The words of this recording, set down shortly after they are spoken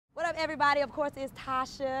everybody? Of course, it's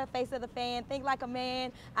Tasha, Face of the Fan, Think Like a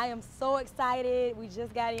Man. I am so excited. We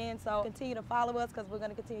just got in, so continue to follow us because we're going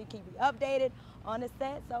to continue to keep you updated on the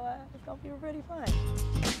set. So it's going to be really fun.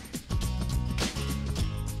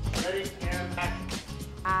 Ready and action.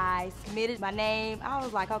 I submitted my name. I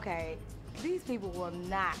was like, okay, these people will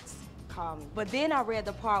not call me. But then I read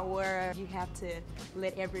the part where you have to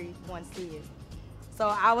let everyone see it. So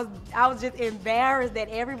I was just embarrassed that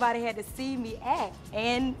everybody had to see me act,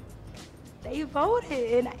 and they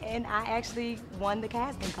voted, and I actually won the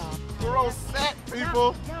casting call. We're on set,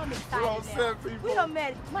 people. Now I'm excited. We're on set, people. We done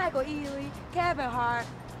met Michael Ealy, Kevin Hart,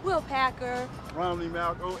 Will Packer. Romney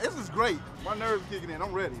Malcolm. This is great. My nerves kicking in.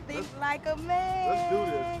 I'm ready. Think like a man. Let's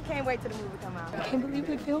do this. Can't wait till the movie come out. I can't believe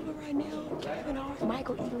we're filming right now. Kevin Hart,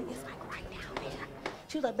 Michael Ealy is like right down there.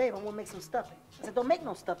 She was like, babe, I want to make some stuffing. I said, don't make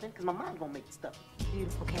no stuffing, because my mom's going to make the stuffing.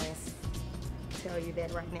 Beautiful cast. I'll tell you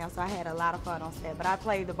that right now. So I had a lot of fun on set, but I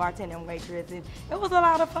played the bartender and waitress, and it was a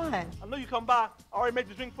lot of fun. I know you come by. I already made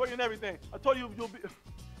the drink for you and everything. I told you you'll be...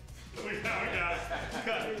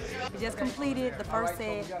 We just completed the first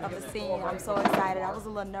set of the scene. I'm so excited. I was a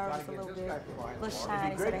little nervous, a little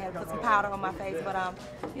shiny, so they had to put some powder on my face. But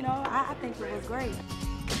you know, I think it was great.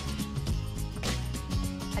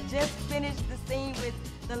 I just finished the scene with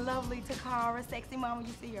the lovely Takara, sexy mama.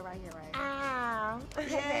 You see her right here, right? Ah,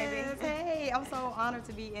 Yes, hey, I'm so honored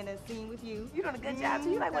to be in a scene with you. you doing a good job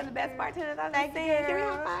too. You like one of the best bartenders I've Thank seen. you. Give me a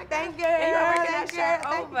high five. Thank you. And you are working Thank that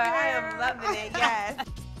show you. over. I am loving it. Yes.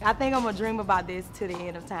 I think I'm gonna dream about this to the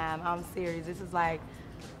end of time. I'm serious. This is like,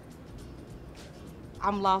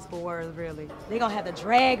 I'm lost for words, really. They're gonna have to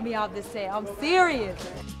drag me off this set. I'm serious.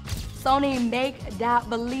 Sony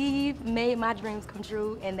Make.Believe made my dreams come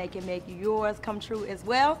true, and they can make yours come true as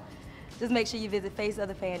well. Just make sure you visit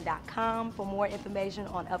faceofthefan.com for more information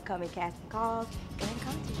on upcoming casting calls and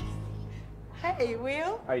contests. Hey,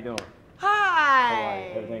 Will. How you doing? Hi. How are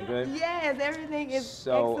you? Everything good? Yes, everything is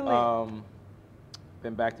So, excellent.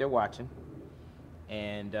 been back there watching,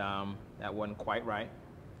 and that wasn't quite right.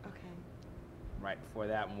 Okay. Right before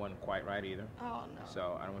that one wasn't quite right either. Oh, no.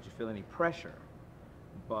 So I don't want you to feel any pressure,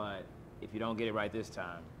 but if you don't get it right this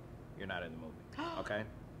time, you're not in the movie, okay?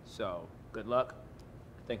 So, good luck.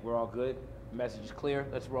 I think we're all good. Message is clear.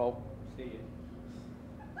 Let's roll. See you.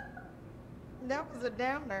 That was a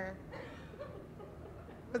downer.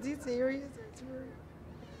 Was he serious?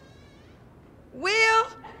 Will,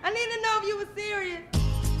 I need